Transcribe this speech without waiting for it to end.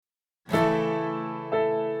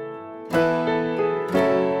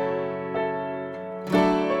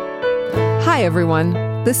Hi, everyone.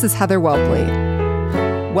 This is Heather Whelpley.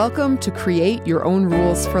 Welcome to Create Your Own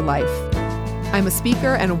Rules for Life. I'm a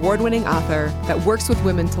speaker and award-winning author that works with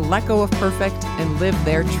women to let go of perfect and live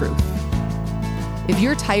their truth. If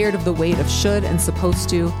you're tired of the weight of should and supposed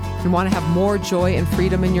to and want to have more joy and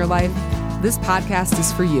freedom in your life, this podcast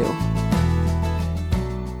is for you.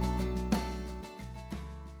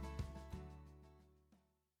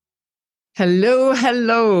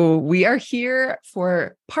 Hello. We are here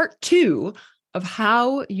for part 2 of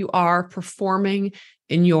how you are performing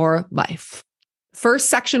in your life. First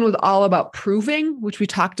section was all about proving, which we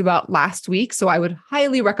talked about last week. So I would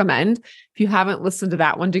highly recommend, if you haven't listened to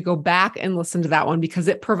that one, to go back and listen to that one because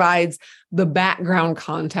it provides the background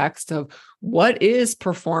context of what is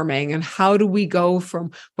performing and how do we go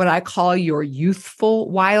from what I call your youthful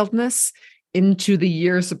wildness into the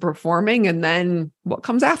years of performing, and then what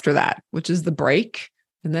comes after that, which is the break,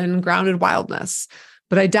 and then grounded wildness.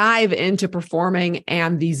 But I dive into performing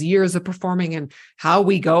and these years of performing and how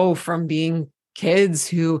we go from being kids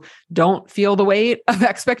who don't feel the weight of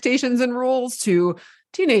expectations and rules to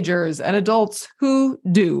teenagers and adults who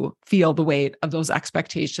do feel the weight of those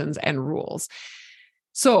expectations and rules.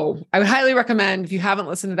 So I would highly recommend, if you haven't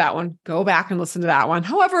listened to that one, go back and listen to that one.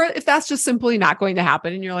 However, if that's just simply not going to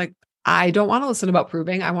happen and you're like, I don't want to listen about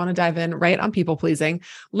proving, I want to dive in right on people pleasing,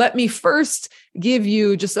 let me first give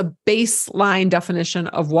you just a baseline definition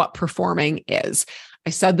of what performing is. I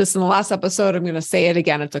said this in the last episode. I'm going to say it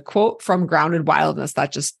again. It's a quote from Grounded Wildness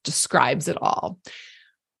that just describes it all.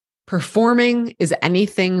 Performing is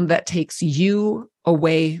anything that takes you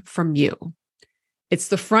away from you. It's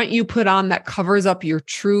the front you put on that covers up your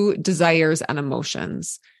true desires and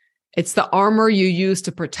emotions. It's the armor you use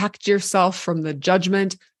to protect yourself from the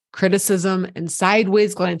judgment, criticism, and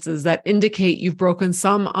sideways glances that indicate you've broken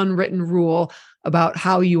some unwritten rule about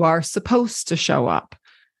how you are supposed to show up.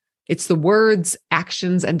 It's the words,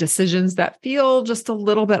 actions, and decisions that feel just a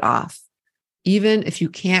little bit off, even if you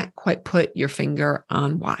can't quite put your finger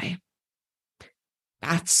on why.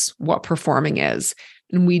 That's what performing is.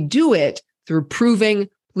 And we do it through proving,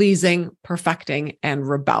 pleasing, perfecting, and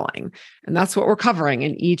rebelling. And that's what we're covering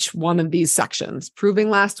in each one of these sections. Proving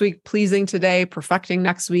last week, pleasing today, perfecting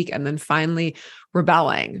next week, and then finally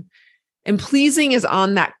rebelling. And pleasing is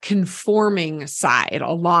on that conforming side,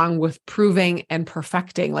 along with proving and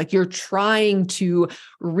perfecting. Like you're trying to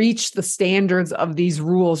reach the standards of these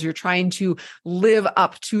rules. You're trying to live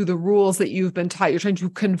up to the rules that you've been taught. You're trying to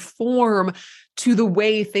conform to the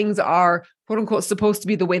way things are, quote unquote, supposed to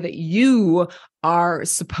be, the way that you are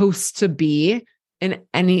supposed to be in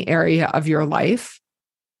any area of your life.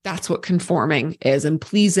 That's what conforming is. And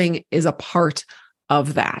pleasing is a part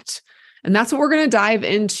of that. And that's what we're going to dive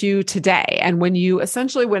into today. And when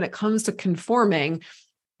it comes to conforming,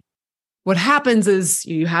 what happens is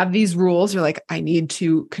you have these rules. You're like, I need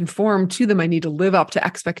to conform to them. I need to live up to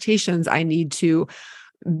expectations. I need to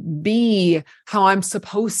be how I'm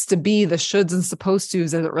supposed to be, the shoulds and supposed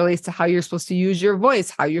tos as it relates to how you're supposed to use your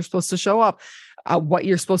voice, how you're supposed to show up, what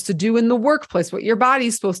you're supposed to do in the workplace, what your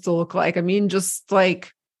body's supposed to look like. I mean, just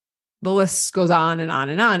like the list goes on and on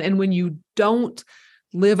and on. And when you don't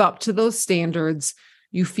live up to those standards,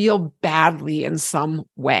 you feel badly in some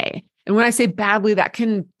way. And when I say badly, that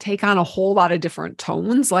can take on a whole lot of different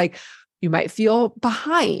tones. Like you might feel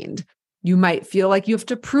behind. You might feel like you have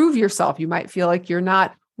to prove yourself. You might feel like you're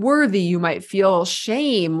not worthy. You might feel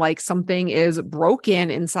shame, like something is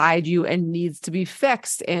broken inside you and needs to be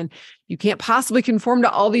fixed. And you can't possibly conform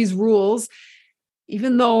to all these rules,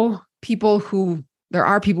 even though there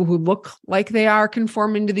are people who look like they are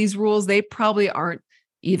conforming to these rules. They probably aren't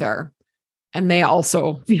either. And they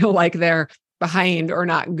also feel like they're behind or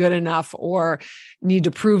not good enough or need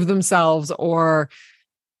to prove themselves or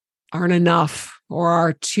aren't enough or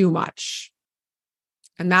are too much.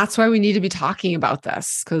 And that's why we need to be talking about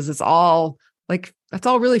this, because it's all like, that's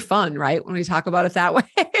all really fun, right? When we talk about it that way,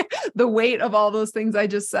 the weight of all those things I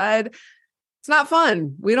just said, it's not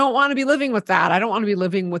fun. We don't want to be living with that. I don't want to be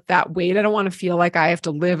living with that weight. I don't want to feel like I have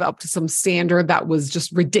to live up to some standard that was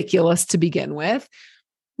just ridiculous to begin with.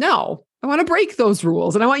 No, I want to break those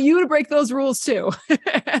rules, and I want you to break those rules too.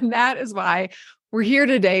 And that is why we're here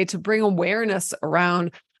today, to bring awareness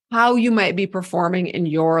around how you might be performing in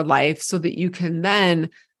your life so that you can then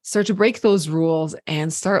start to break those rules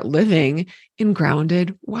and start living in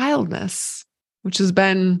grounded wildness, which has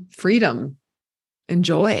been freedom and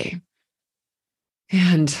joy.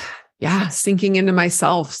 And sinking into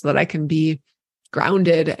myself so that I can be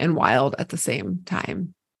grounded and wild at the same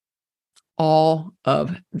time. All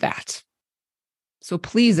of that. So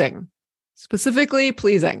pleasing, specifically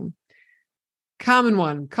pleasing. common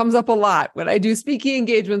one, comes up a lot when I do speaking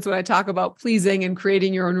engagements, when I talk about pleasing and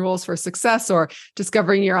creating your own rules for success or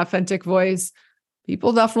discovering your authentic voice.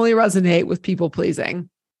 People definitely resonate with people pleasing.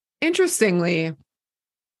 Interestingly,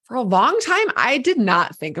 for a long time, I did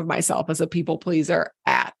not think of myself as a people pleaser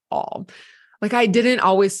at all. Like I didn't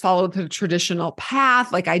always follow the traditional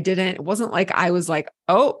path. It wasn't like I was like,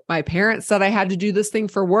 oh, my parents said I had to do this thing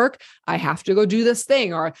for work. I have to go do this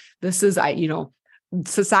thing. Or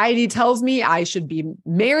society tells me I should be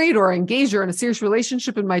married or engaged or in a serious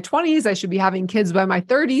relationship in my 20s. I should be having kids by my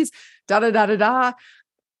 30s, da, da, da, da, da.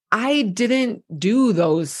 I didn't do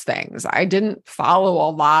those things. I didn't follow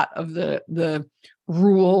a lot of the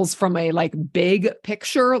rules from a like big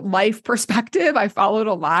picture life perspective. I followed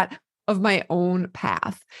a lot of my own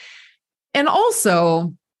path. And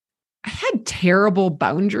also I had terrible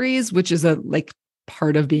boundaries, which is a like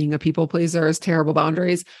part of being a people pleaser is terrible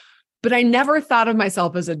boundaries. But I never thought of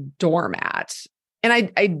myself as a doormat.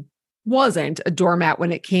 And I wasn't a doormat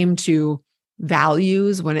when it came to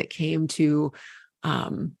values, when it came to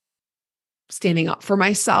standing up for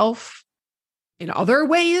myself in other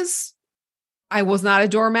ways. I was not a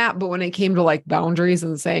doormat, but when it came to like boundaries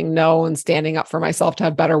and saying no and standing up for myself to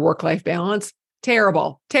have better work-life balance,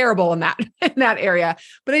 terrible in that area.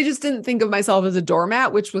 But I just didn't think of myself as a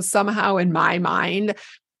doormat, which was somehow in my mind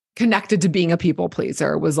connected to being a people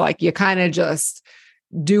pleaser. It was like, you kind of just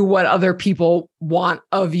do what other people want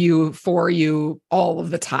of you for you all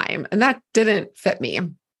of the time. And that didn't fit me.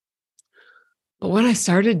 But when I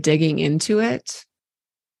started digging into it,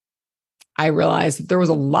 I realized that there was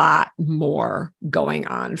a lot more going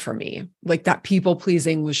on for me. Like that people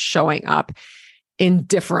pleasing was showing up in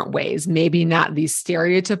different ways, maybe not these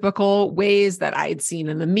stereotypical ways that I'd seen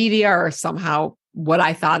in the media or somehow what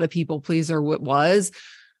I thought a people pleaser was,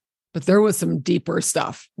 but there was some deeper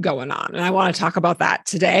stuff going on. And I want to talk about that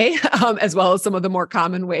today, as well as some of the more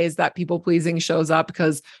common ways that people pleasing shows up,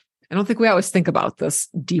 because I don't think we always think about this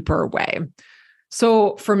deeper way.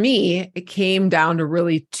 So for me, it came down to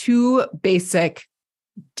really two basic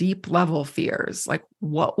deep level fears. Like,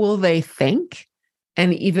 what will they think?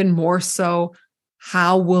 And even more so,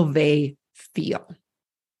 how will they feel?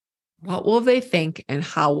 What will they think and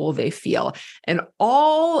how will they feel? And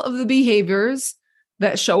all of the behaviors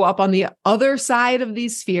that show up on the other side of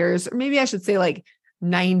these fears, or maybe I should say like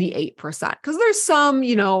 98%, because there's some,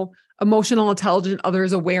 emotional intelligence,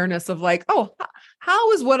 others awareness of like, oh,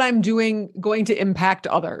 how is what I'm doing going to impact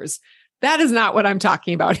others? That is not what I'm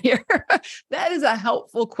talking about here. That is a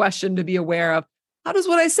helpful question to be aware of. How does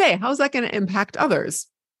what I say, how is that going to impact others?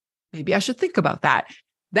 Maybe I should think about that.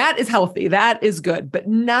 That is healthy. That is good, but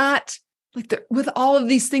not like with all of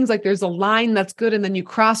these things, like there's a line that's good. And then you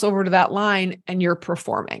cross over to that line and you're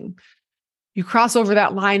performing. You cross over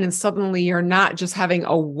that line and suddenly you're not just having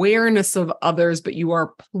awareness of others, but you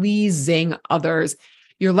are pleasing others.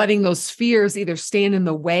 You're letting those fears either stand in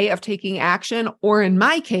the way of taking action, or in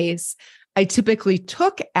my case, I typically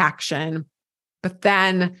took action, but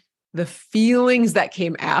then the feelings that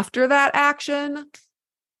came after that action,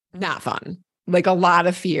 not fun. Like a lot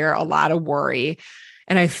of fear, a lot of worry.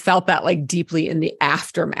 And I felt that like deeply in the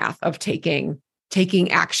aftermath of taking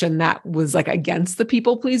action that was like against the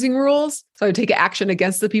people pleasing rules. So I would take action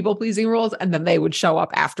against the people pleasing rules, and then they would show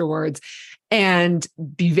up afterwards and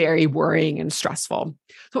be very worrying and stressful.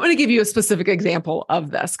 So I want to give you a specific example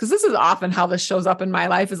of this, because this is often how this shows up in my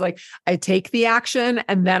life is like, I take the action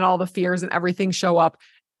and then all the fears and everything show up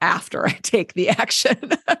after I take the action.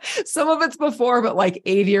 Some of it's before, but like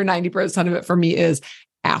 80 or 90% of it for me is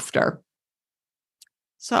after.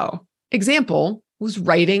 So example was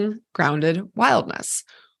writing Grounded Wildness.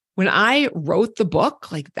 When I wrote the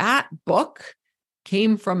book, like that book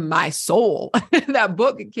came from my soul. That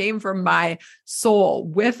book came from my soul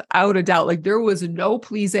without a doubt. Like there was no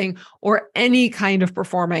pleasing or any kind of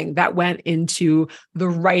performing that went into the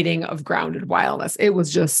writing of Grounded Wildness. It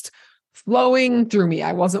was just flowing through me.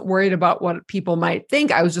 I wasn't worried about what people might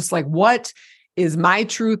think. I was just like, what is my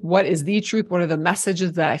truth? What is the truth? What are the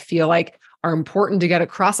messages that I feel like are important to get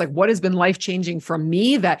across? Like what has been life-changing from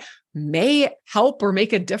me that may help or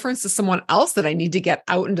make a difference to someone else that I need to get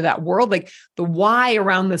out into that world? Like the why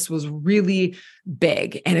around this was really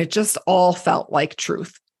big, and it just all felt like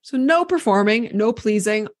truth. So no performing, no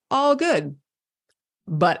pleasing, all good.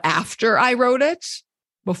 But after I wrote it,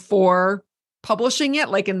 before publishing it,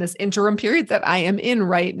 like in this interim period that I am in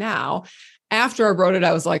right now, after I wrote it,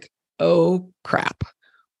 I was like, oh crap,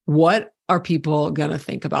 what are people going to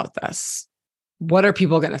think about this? What are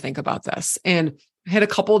people going to think about this? And I had a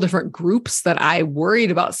couple of different groups that I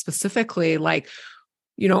worried about specifically, like,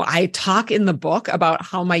 I talk in the book about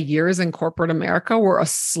how my years in corporate America were a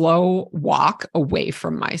slow walk away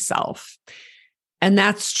from myself. And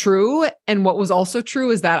that's true. And what was also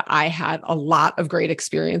true is that I had a lot of great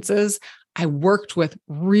experiences. I worked with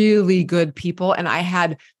really good people and I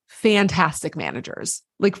had fantastic managers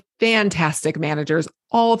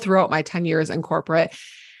all throughout my 10 years in corporate.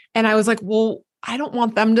 And I was like, well, I don't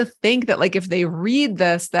want them to think that if they read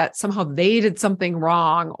this, that somehow they did something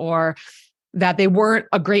wrong or that they weren't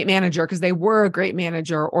a great manager because they were a great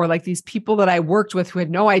manager, or these people that I worked with who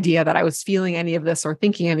had no idea that I was feeling any of this or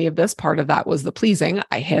thinking any of this. Part of that was the pleasing.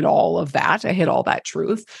 I hid all of that. I hid all that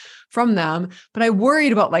truth from them, but I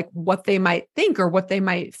worried about what they might think or what they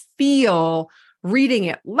might feel reading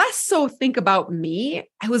it. Less so think about me.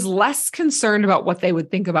 I was less concerned about what they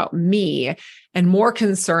would think about me and more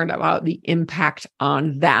concerned about the impact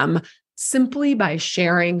on them simply by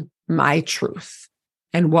sharing my truth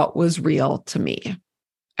and what was real to me.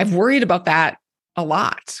 I've worried about that a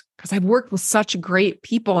lot because I've worked with such great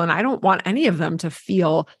people and I don't want any of them to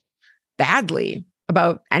feel badly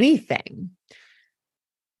about anything.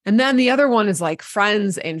 And then the other one is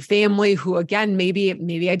friends and family who, again,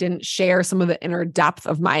 maybe I didn't share some of the inner depth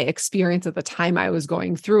of my experience at the time I was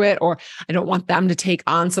going through it, or I don't want them to take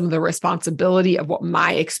on some of the responsibility of what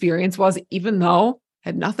my experience was, even though it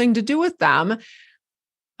had nothing to do with them.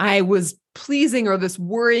 I was pleasing, or this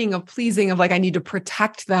worrying of pleasing of I need to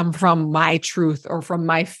protect them from my truth or from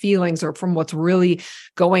my feelings or from what's really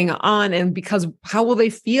going on. And because how will they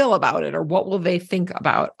feel about it? Or what will they think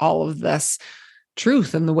about all of this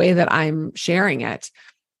truth and the way that I'm sharing it?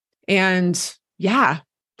 And yeah,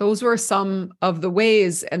 those were some of the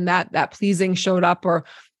ways and that pleasing showed up. Or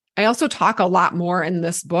I also talk a lot more in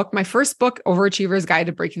this book. My first book, Overachiever's Guide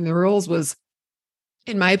to Breaking the Rules, was,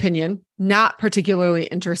 in my opinion, not particularly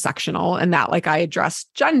intersectional, and that I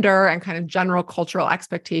addressed gender and kind of general cultural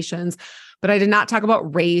expectations, but I did not talk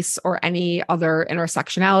about race or any other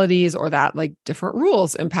intersectionalities, or that different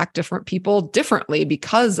rules impact different people differently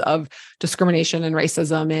because of discrimination and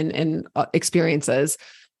racism and experiences.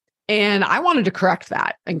 And I wanted to correct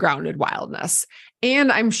that in Grounded Wildness.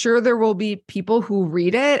 And I'm sure there will be people who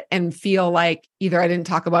read it and feel either I didn't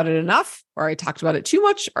talk about it enough, or I talked about it too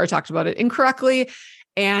much, or I talked about it incorrectly.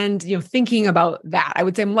 And, thinking about that, I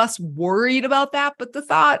would say I'm less worried about that, but the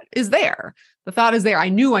thought is there. The thought is there. I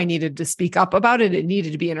knew I needed to speak up about it. It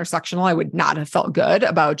needed to be intersectional. I would not have felt good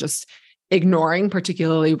about just ignoring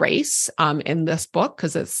particularly race in this book,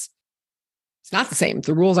 because it's not the same.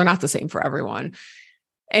 The rules are not the same for everyone.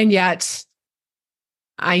 And yet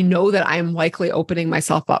I know that I'm likely opening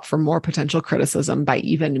myself up for more potential criticism by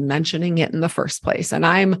even mentioning it in the first place. And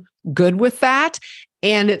I'm good with that.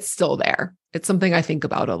 And it's still there. It's something I think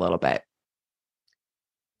about a little bit.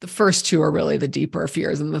 The first two are really the deeper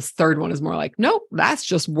fears. And this third one is more nope, that's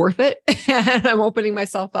just worth it. And I'm opening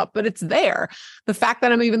myself up, but it's there. The fact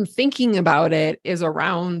that I'm even thinking about it is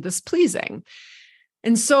around this pleasing.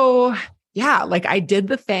 And so, yeah, I did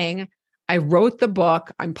the thing. I wrote the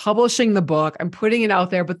book. I'm publishing the book. I'm putting it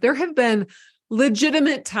out there, but there have been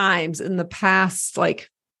legitimate times in the past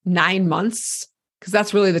 9 months, because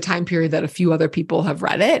that's really the time period that a few other people have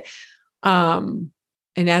read it. And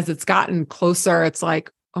as it's gotten closer, it's oh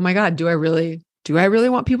my God, do I really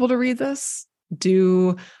want people to read this?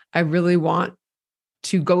 Do I really want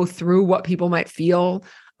to go through what people might feel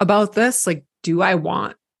about this? Do I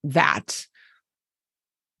want that?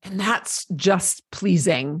 And that's just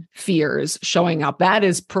pleasing fears showing up. That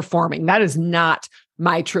is performing. That is not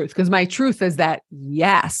my truth. Because my truth is that,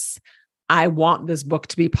 yes, I want this book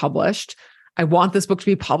to be published. I want this book to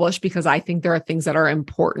be published because I think there are things that are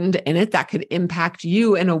important in it that could impact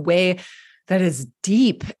you in a way that is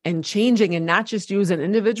deep and changing, and not just you as an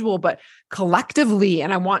individual, but collectively.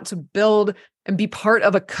 And I want to build and be part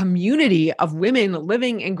of a community of women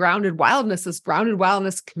living in grounded wildness, this grounded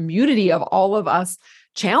wildness community of all of us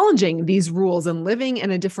challenging these rules and living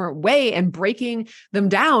in a different way and breaking them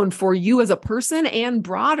down for you as a person and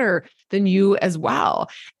broader than you as well.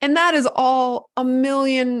 And that is all a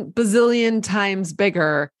million bazillion times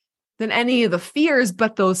bigger than any of the fears,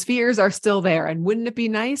 but those fears are still there. And wouldn't it be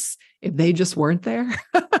nice if they just weren't there?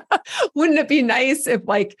 Wouldn't it be nice if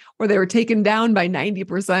or they were taken down by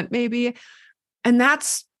 90% maybe? And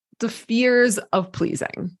that's the fears of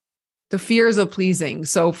pleasing, the fears of pleasing.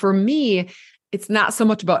 So for me, it's not so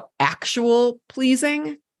much about actual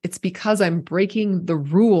pleasing. It's because I'm breaking the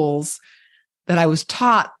rules that I was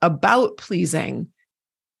taught about pleasing,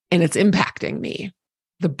 and it's impacting me.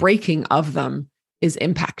 The breaking of them is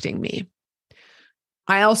impacting me.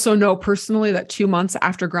 I also know personally that 2 months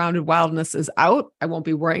after Grounded Wildness is out, I won't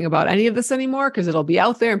be worrying about any of this anymore because it'll be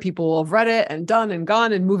out there and people will have read it and done and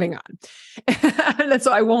gone and moving on. And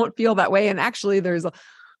so I won't feel that way. And actually, there's a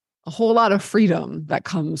whole lot of freedom that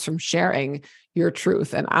comes from sharing your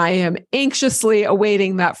truth. And I am anxiously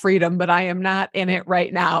awaiting that freedom, but I am not in it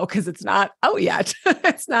right now because it's not out yet.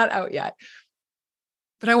 It's not out yet.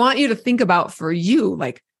 But I want you to think about for you,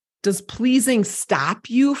 like, does pleasing stop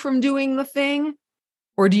you from doing the thing?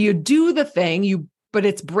 Or do you do the thing, but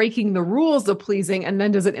it's breaking the rules of pleasing? And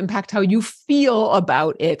then does it impact how you feel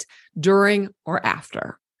about it during or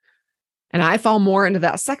after? And I fall more into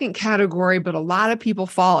that second category, but a lot of people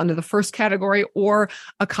fall into the first category or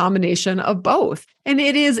a combination of both. And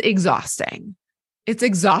it is exhausting. It's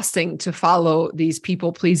exhausting to follow these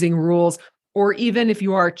people-pleasing rules, or even if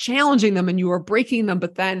you are challenging them and you are breaking them,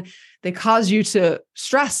 but then they cause you to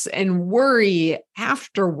stress and worry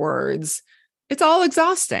afterwards. It's all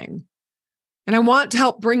exhausting. And I want to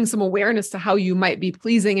help bring some awareness to how you might be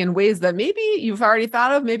pleasing in ways that maybe you've already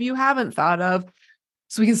thought of, maybe you haven't thought of.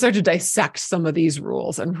 So we can start to dissect some of these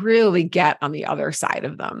rules and really get on the other side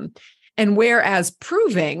of them. And whereas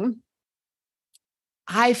proving,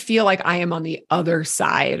 I feel like I am on the other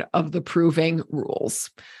side of the proving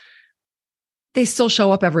rules. They still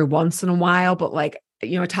show up every once in a while, but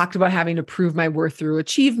I talked about having to prove my worth through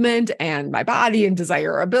achievement and my body and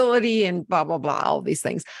desirability and blah, blah, blah, all these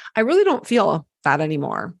things. I really don't feel that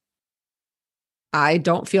anymore. I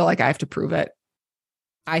don't feel like I have to prove it.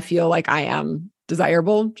 I feel like I am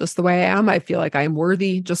desirable just the way I am. I feel like I am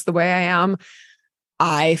worthy just the way I am.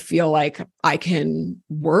 I feel like I can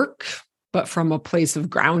work, but from a place of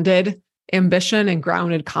grounded ambition and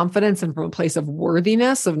grounded confidence and from a place of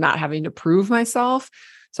worthiness of not having to prove myself.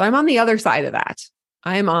 So I'm on the other side of that.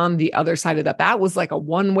 I'm on the other side of that. That was like a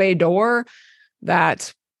one-way door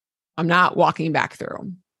that I'm not walking back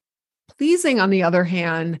through. Pleasing, on the other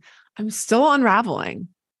hand, I'm still unraveling.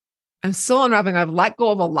 I've let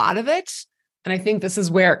go of a lot of it. And I think this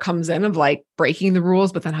is where it comes in of like breaking the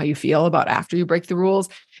rules, but then how you feel about after you break the rules.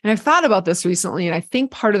 And I've thought about this recently. And I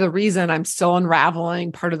think part of the reason I'm still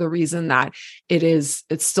unraveling, part of the reason that it's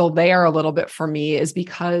still there a little bit for me is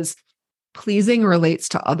because pleasing relates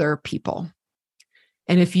to other people.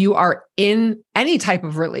 And if you are in any type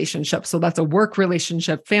of relationship, so that's a work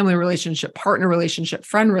relationship, family relationship, partner relationship,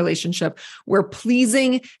 friend relationship, where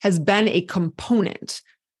pleasing has been a component,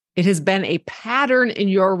 it has been a pattern in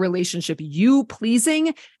your relationship, you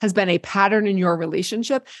pleasing has been a pattern in your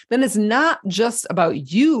relationship, then it's not just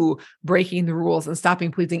about you breaking the rules and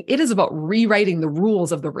stopping pleasing. It is about rewriting the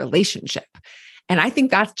rules of the relationship. And I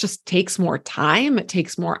think that just takes more time. It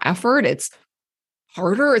takes more effort. It's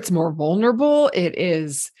harder. It's more vulnerable. It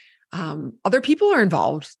is, other people are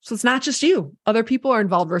involved. So it's not just you. Other people are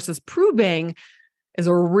involved versus proving is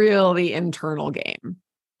a really internal game.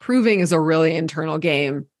 Proving is a really internal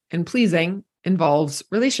game, and pleasing involves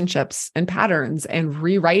relationships and patterns and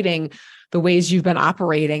rewriting the ways you've been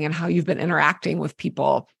operating and how you've been interacting with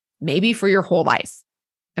people, maybe for your whole life.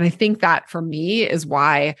 And I think that for me is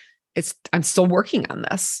why I'm still working on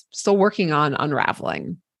this, still working on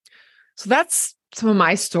unraveling. So that's some of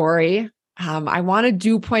my story. I want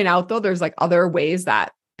to point out though, there's like other ways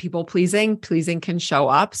that pleasing can show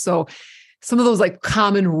up. So some of those like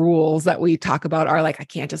common rules that we talk about are like, I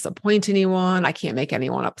can't disappoint anyone. I can't make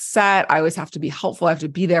anyone upset. I always have to be helpful. I have to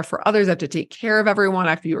be there for others. I have to take care of everyone. I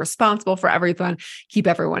have to be responsible for everyone, keep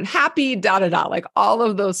everyone happy, like all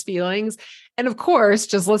of those feelings. And of course,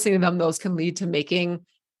 just listening to them, those can lead to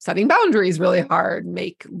setting boundaries really hard,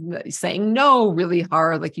 saying no really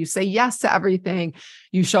hard. Like you say yes to everything.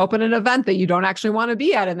 You show up at an event that you don't actually want to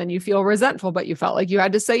be at, and then you feel resentful, but you felt like you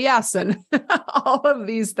had to say yes, and all of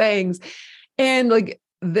these things. And like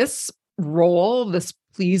this role, this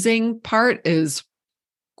pleasing part is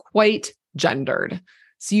quite gendered.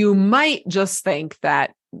 So you might just think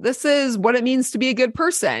that this is what it means to be a good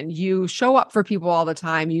person. You show up for people all the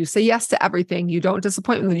time. You say yes to everything. You don't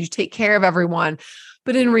disappoint them. You take care of everyone.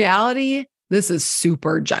 But in reality, this is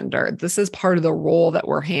super gendered. This is part of the role that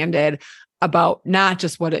we're handed about not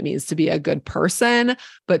just what it means to be a good person,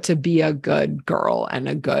 but to be a good girl and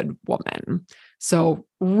a good woman. So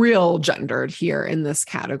real gendered here in this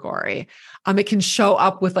category. It can show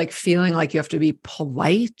up with like feeling like you have to be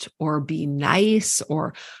polite or be nice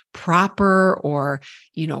or proper or,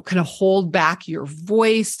 kind of hold back your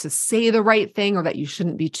voice to say the right thing, or that you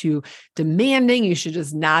shouldn't be too demanding. You should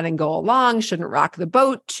just nod and go along, shouldn't rock the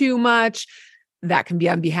boat too much. That can be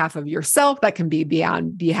on behalf of yourself. That can be on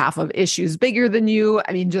behalf of issues bigger than you.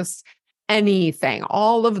 I mean, just anything.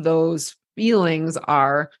 All of those feelings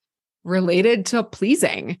are related to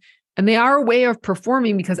pleasing. And they are a way of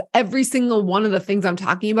performing because every single one of the things I'm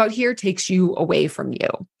talking about here takes you away from you.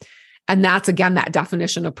 And that's, again, that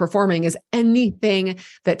definition of performing is anything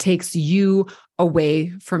that takes you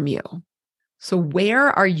away from you. So where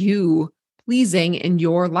are you pleasing in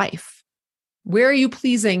your life? Where are you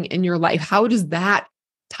pleasing in your life? How does that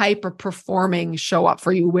type of performing show up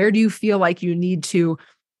for you? Where do you feel like you need to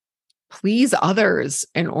please others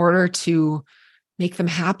in order to make them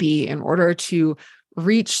happy, in order to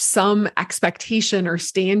reach some expectation or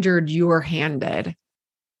standard you're handed?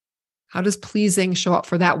 How does pleasing show up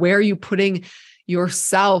for that? Where are you putting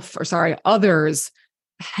others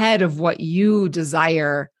ahead of what you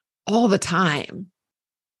desire all the time?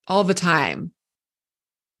 All the time.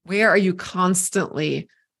 Where are you constantly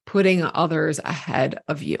putting others ahead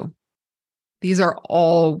of you? These are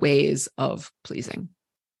all ways of pleasing.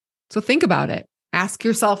 So think about it. Ask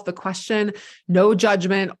yourself the question, no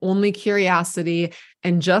judgment, only curiosity,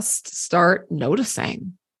 and just start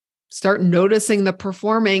noticing. Start noticing the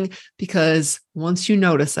performing, because once you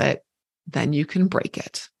notice it, then you can break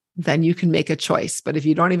it. Then you can make a choice. But if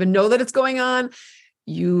you don't even know that it's going on,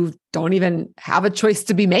 you don't even have a choice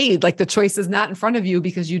to be made. Like the choice is not in front of you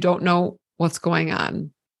because you don't know what's going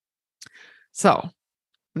on. So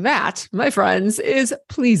that, my friends, is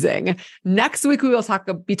pleasing. Next week, we will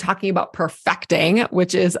be talking about perfecting,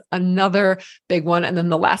 which is another big one. And then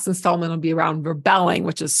the last installment will be around rebelling,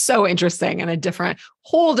 which is so interesting and a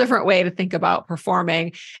whole different way to think about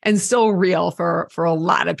performing, and still real for a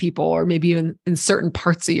lot of people, or maybe even in certain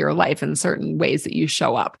parts of your life, in certain ways that you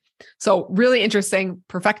show up. So really interesting,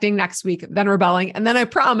 perfecting next week, then rebelling. And then I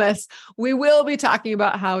promise we will be talking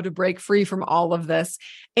about how to break free from all of this.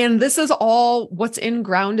 And this is all what's in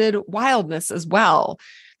Grounded Wildness as well.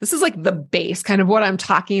 This is like the base, kind of what I'm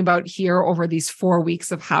talking about here over these 4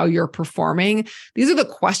 weeks of how you're performing. These are the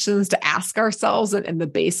questions to ask ourselves and the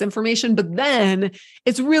base information. But then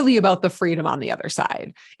it's really about the freedom on the other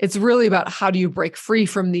side. It's really about how do you break free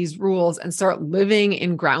from these rules and start living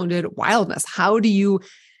in grounded wildness? How do you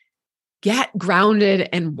get grounded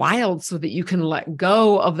and wild so that you can let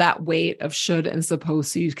go of that weight of should and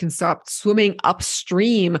supposed, so you can stop swimming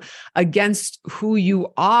upstream against who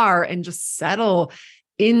you are and just settle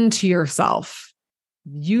into yourself.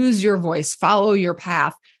 Use your voice, follow your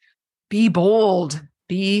path, be bold,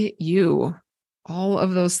 be you, all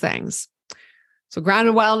of those things. So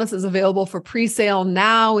Grounded Wildness is available for pre-sale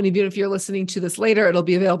now. And even if you're listening to this later, it'll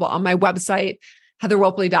be available on my website,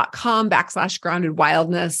 heatherwhelpley.com/grounded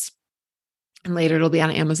wildness. And later it'll be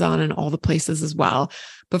on Amazon and all the places as well.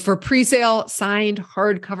 But for pre-sale, signed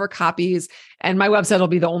hardcover copies, and my website will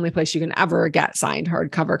be the only place you can ever get signed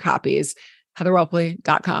hardcover copies,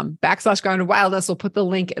 heatherwhelpley.com/grounded wildness. We'll put the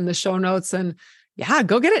link in the show notes, and yeah,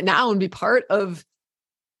 go get it now and be part of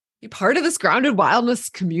this Grounded Wildness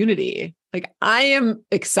community. Like, I am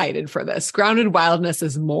excited for this. Grounded Wildness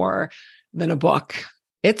is more than a book.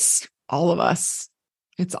 It's all of us.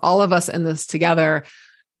 It's all of us in this together,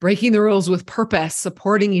 breaking the rules with purpose,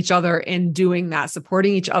 supporting each other in doing that,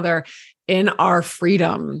 supporting each other in our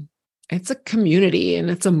freedom. It's a community and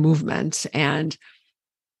it's a movement. And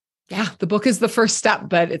yeah, the book is the first step,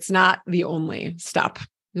 but it's not the only step.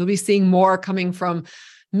 You'll be seeing more coming from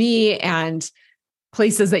me and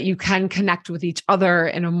places that you can connect with each other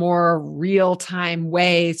in a more real-time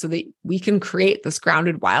way so that we can create this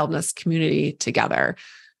Grounded Wildness community together.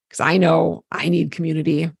 Because I know I need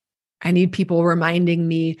community. I need people reminding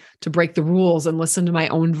me to break the rules and listen to my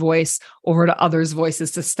own voice over to others' voices,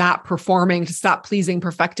 to stop performing, to stop pleasing,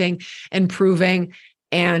 perfecting, and proving,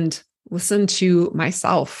 and listen to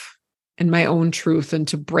myself and my own truth, and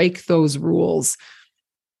to break those rules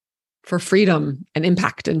for freedom and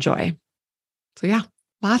impact and joy. So yeah,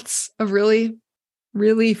 lots of really,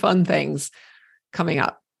 really fun things coming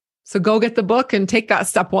up. So go get the book and take that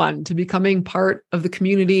step one to becoming part of the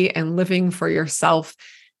community and living for yourself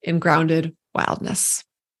in Grounded Wildness.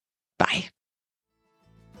 Bye.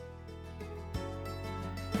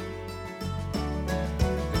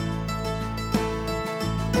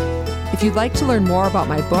 If you'd like to learn more about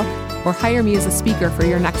my book or hire me as a speaker for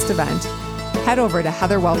your next event, head over to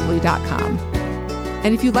heatherwhelpley.com.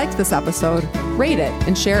 And if you liked this episode, rate it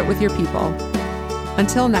and share it with your people.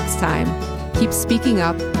 Until next time, keep speaking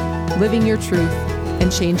up, living your truth,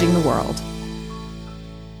 and changing the world.